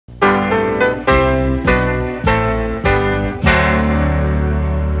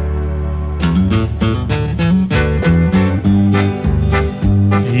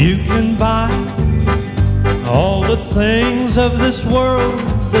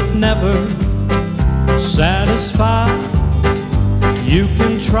never satisfy. You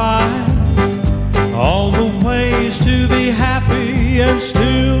can try all the ways to be happy and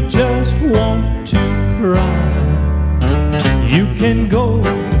still just want to cry. You can go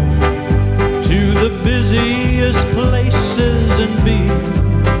to the busiest places and be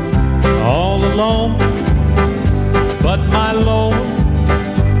all alone, but my Lord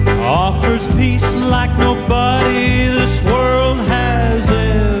offers peace like nobody this world has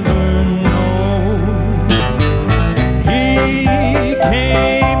ever known. He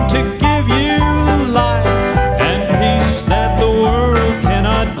came to give you life and peace that the world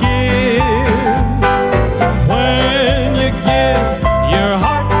cannot give. When you give your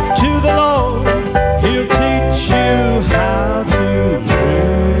heart to the Lord, He'll teach you how to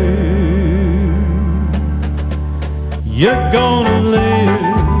live. You're gonna live.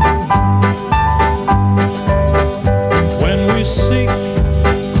 Seek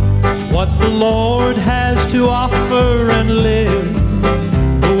what the Lord has to offer and live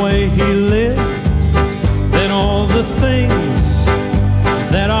the way He lived, then all the things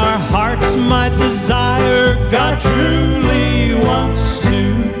that our hearts might desire, God truly wants to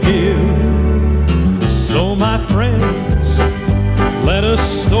give. So my friends, let us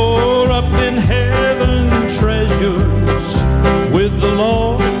store up in heaven treasures with the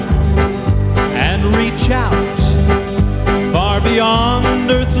Lord and reach out beyond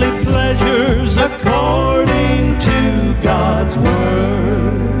earthly pleasures according to God's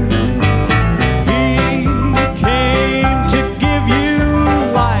word. He came to give you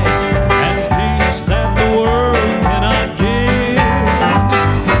life and peace that the world cannot give.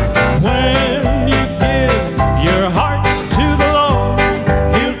 When you give your heart to the Lord,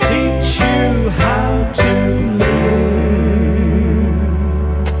 He'll teach you how to live.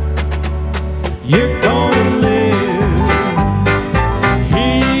 You're gonna live.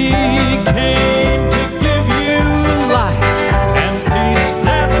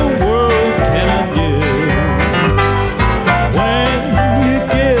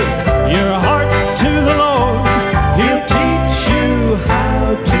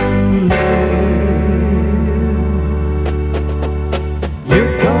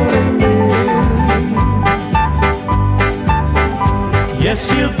 Yes,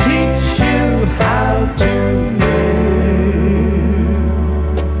 He'll teach you how to live.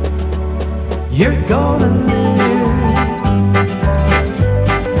 You're gonna live.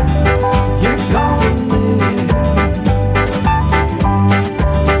 You're gonna live.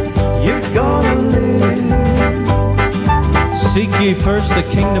 You're gonna live. Seek ye first the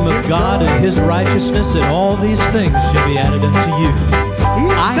kingdom of God and His righteousness, and all these things shall be added unto you.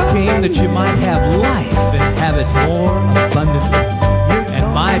 I came that you might have life and have it more abundantly.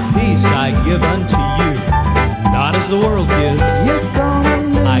 My peace I give unto you, not as the world gives.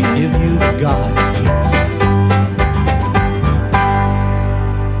 I give you God.